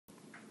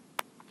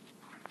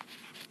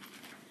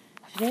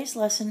Today's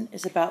lesson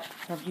is about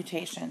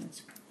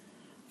permutations.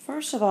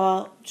 First of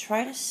all,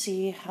 try to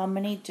see how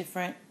many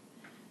different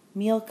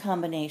meal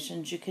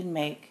combinations you can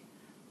make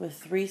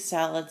with 3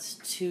 salads,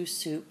 2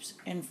 soups,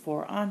 and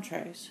 4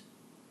 entrees.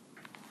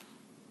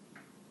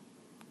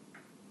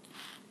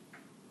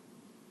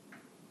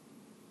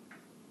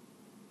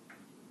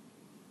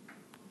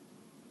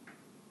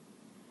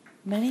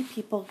 Many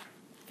people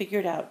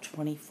figured out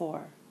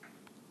 24.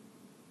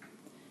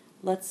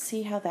 Let's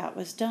see how that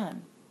was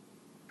done.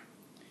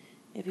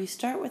 If you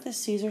start with a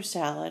Caesar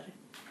salad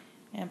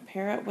and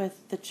pair it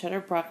with the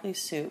cheddar broccoli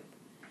soup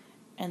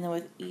and then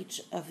with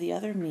each of the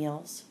other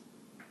meals,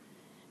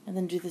 and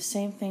then do the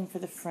same thing for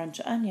the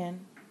French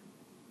onion,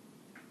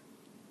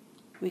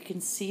 we can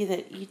see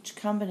that each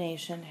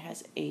combination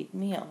has 8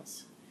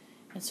 meals.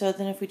 And so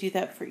then if we do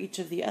that for each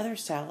of the other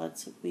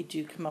salads, we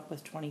do come up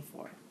with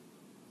 24.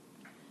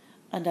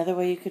 Another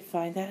way you could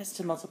find that is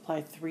to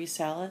multiply 3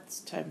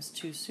 salads times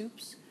 2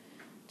 soups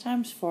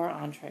times 4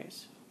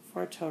 entrees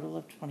for a total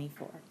of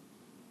 24.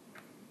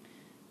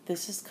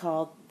 This is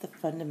called the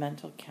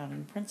fundamental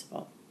counting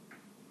principle.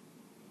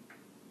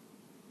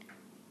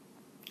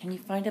 And you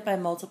find it by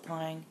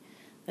multiplying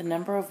the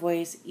number of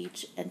ways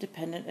each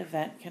independent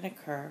event can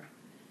occur,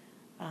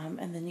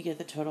 and then you get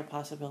the total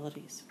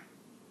possibilities.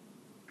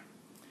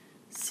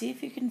 See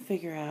if you can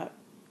figure out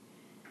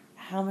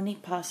how many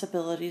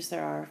possibilities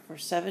there are for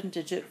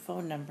 7-digit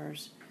phone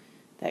numbers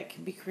that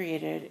can be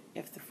created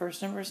if the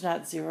first number is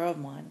not 0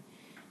 and 1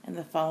 and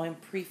the following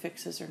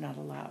prefixes are not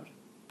allowed.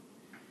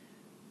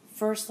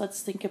 First,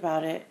 let's think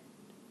about it,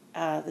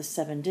 the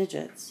 7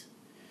 digits.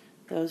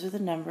 Those are the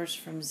numbers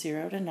from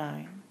 0 to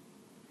 9,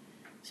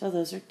 so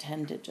those are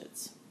 10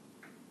 digits.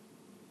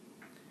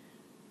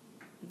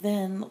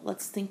 Then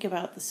let's think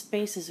about the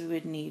spaces we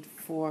would need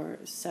for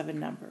 7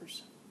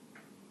 numbers.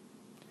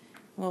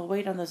 We'll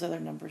wait on those other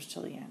numbers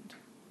till the end.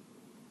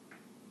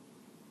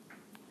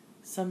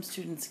 Some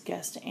students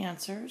guessed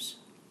answers.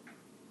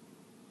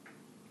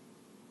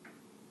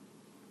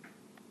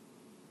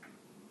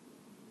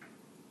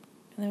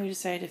 And then we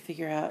decided to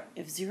figure out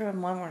if 0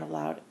 and 1 weren't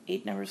allowed,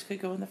 8 numbers could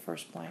go in the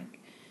first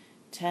blank,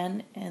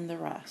 10 in the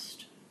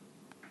rest.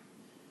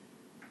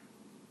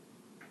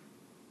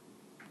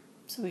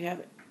 So we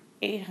have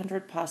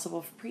 800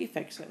 possible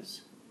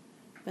prefixes.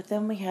 But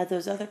then we had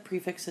those other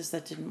prefixes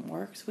that didn't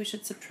work, so we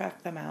should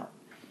subtract them out.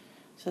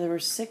 So there were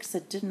 6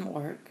 that didn't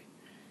work.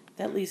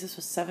 That leaves us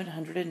with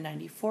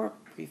 794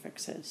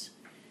 prefixes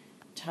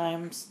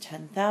times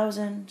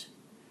 10,000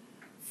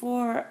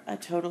 for a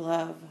total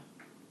of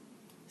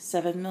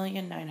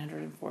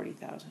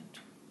 7,940,000.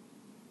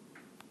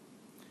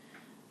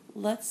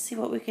 Let's see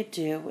what we could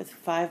do with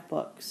 5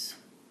 books.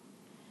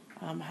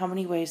 How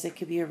many ways they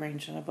could be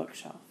arranged on a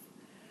bookshelf.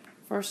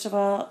 First of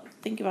all,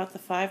 think about the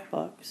 5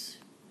 books.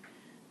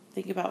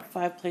 Think about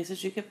 5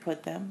 places you could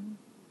put them.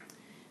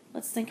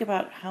 Let's think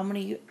about how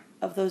many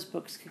of those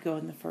books could go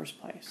in the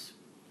first place.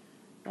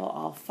 Well,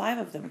 all 5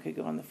 of them could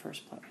go in the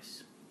first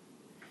place.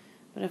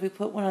 But if we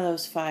put one of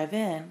those 5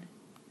 in,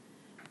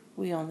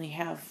 we only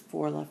have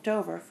 4 left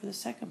over for the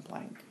second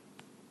blank.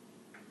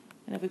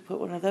 And if we put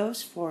one of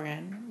those 4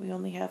 in, we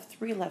only have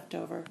 3 left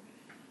over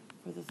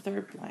for the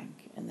third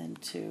blank, and then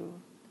 2,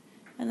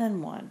 and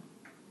then 1.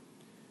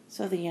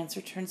 So the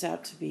answer turns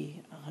out to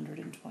be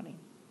 120.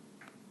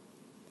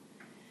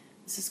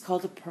 This is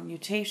called a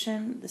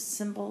permutation. The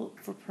symbol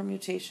for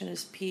permutation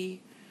is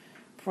P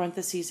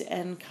parentheses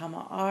N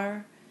comma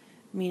R,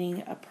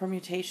 meaning a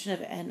permutation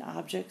of N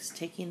objects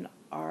taking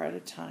R at a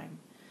time.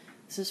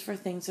 This is for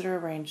things that are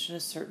arranged in a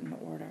certain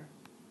order.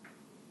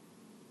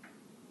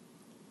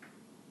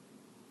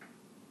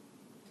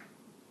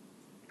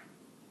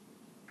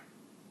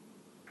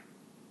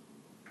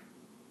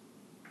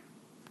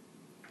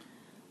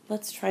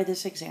 Let's try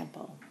this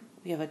example.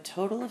 We have a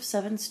total of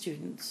 7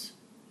 students.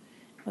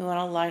 We want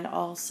to line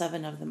all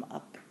 7 of them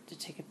up to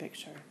take a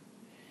picture.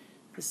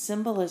 The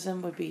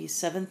symbolism would be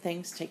 7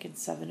 things taken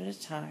 7 at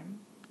a time.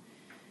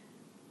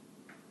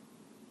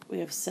 We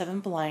have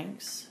 7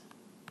 blanks.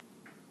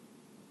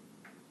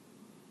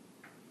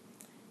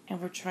 And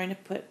we're trying to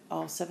put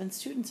all 7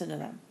 students into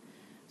them.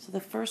 So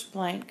the first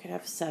blank could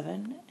have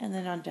 7, and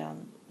then on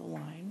down the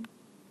line.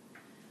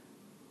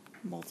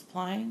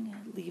 Multiplying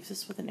leaves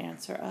us with an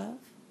answer of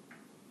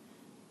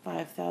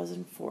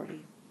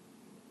 5,040.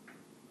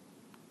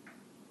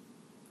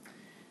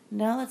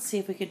 Now let's see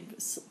if we can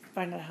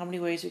find out how many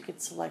ways we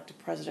could select a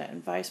president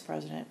and vice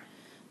president,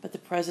 but the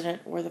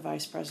president or the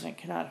vice president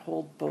cannot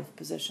hold both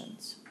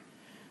positions.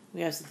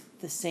 We have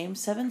the same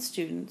 7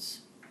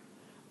 students,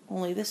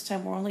 only this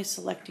time we're only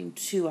selecting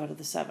 2 out of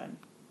the 7.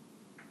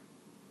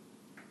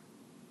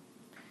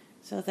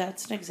 So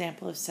that's an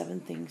example of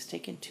 7 things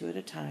taken 2 at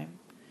a time.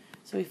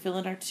 So we fill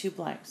in our 2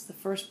 blanks. The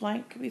first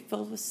blank can be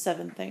filled with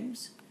 7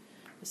 things.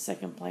 The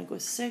second blank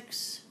was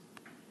 6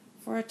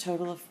 for a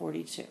total of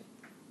 42.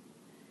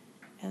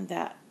 And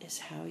that is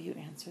how you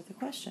answer the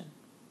question.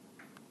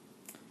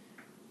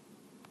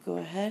 Go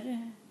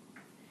ahead.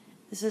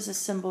 This is a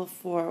symbol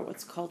for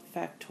what's called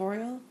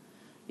factorial.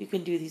 You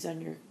can do these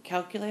on your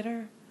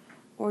calculator,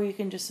 or you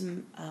can just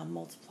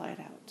multiply it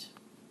out.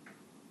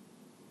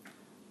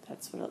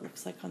 That's what it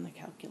looks like on the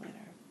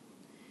calculator.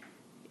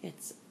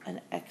 It's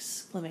an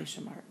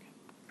exclamation mark.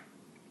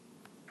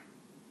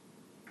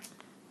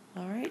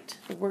 All right,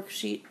 the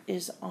worksheet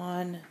is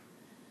on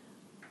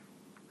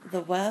the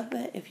web.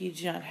 If you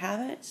do not have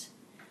it,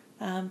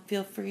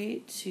 feel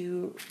free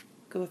to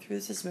go through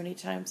this as many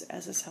times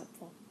as is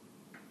helpful.